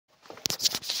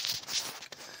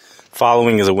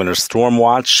Following is a winter storm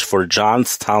watch for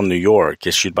Johnstown, New York,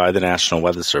 issued by the National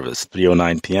Weather Service,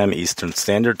 3:09 p.m. Eastern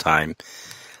Standard Time,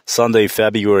 Sunday,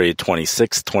 February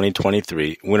 26,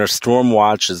 2023. Winter storm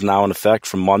watch is now in effect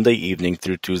from Monday evening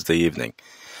through Tuesday evening.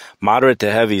 Moderate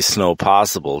to heavy snow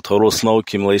possible. Total snow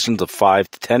accumulations of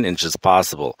 5 to 10 inches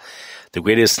possible. The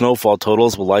greatest snowfall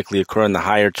totals will likely occur in the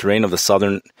higher terrain of the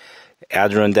southern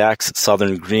Adirondacks,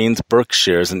 southern Greens,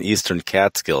 Berkshires, and eastern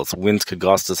Catskills. Winds could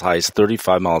gust as high as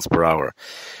 35 miles per hour.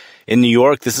 In New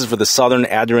York, this is for the southern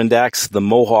Adirondacks, the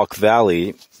Mohawk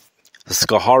Valley, the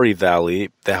Schoharie Valley,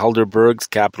 the Helderberg's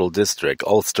Capital District,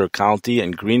 Ulster County,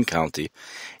 and Greene County.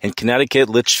 In Connecticut,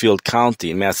 Litchfield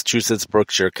County. In Massachusetts,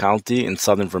 Berkshire County. In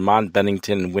southern Vermont,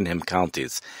 Bennington and Windham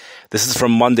counties. This is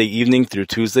from Monday evening through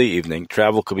Tuesday evening.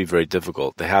 Travel could be very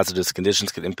difficult. The hazardous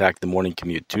conditions could impact the morning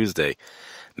commute Tuesday.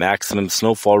 Maximum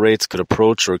snowfall rates could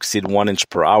approach or exceed 1 inch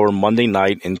per hour Monday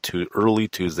night into early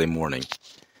Tuesday morning.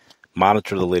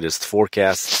 Monitor the latest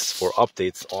forecasts for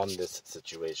updates on this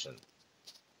situation.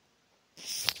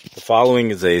 The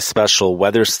following is a special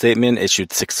weather statement issued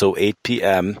 6:08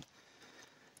 p.m.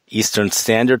 Eastern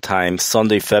Standard Time,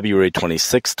 Sunday, February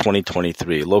 26,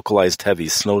 2023. Localized heavy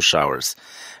snow showers.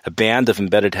 A band of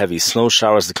embedded heavy snow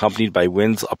showers accompanied by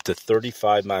winds up to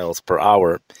 35 miles per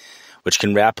hour, which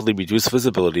can rapidly reduce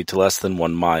visibility to less than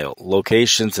 1 mile.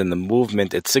 Locations in the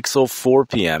movement at 6:04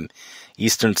 p.m.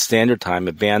 Eastern Standard Time,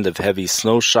 a band of heavy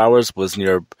snow showers was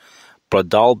near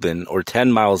Bradalbin, or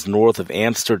 10 miles north of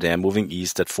Amsterdam, moving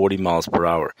east at 40 miles per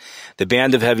hour. The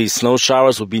band of heavy snow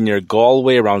showers will be near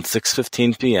Galway around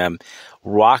 6:15 p.m.,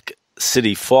 Rock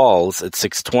City Falls at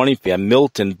 6:20 p.m.,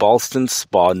 Milton, Ballston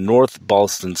Spa, North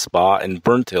Ballston Spa, and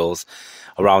Burnt Hills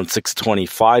around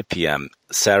 6:25 p.m.,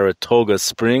 Saratoga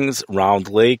Springs, Round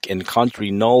Lake, and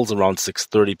Country Knolls around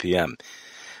 6:30 p.m.,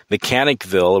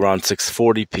 Mechanicville around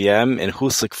 6:40 p.m., and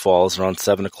Hoosick Falls around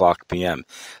 7 o'clock p.m.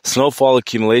 Snowfall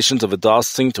accumulations of a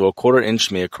dusting to a quarter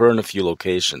inch may occur in a few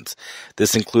locations.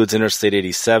 This includes Interstate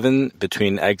 87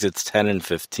 between exits 10 and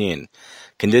 15.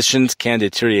 Conditions can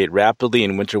deteriorate rapidly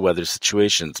in winter weather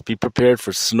situations. Be prepared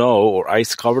for snow or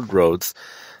ice-covered roads.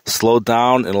 Slow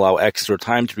down and allow extra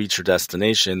time to reach your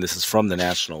destination. This is from the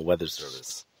National Weather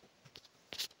Service.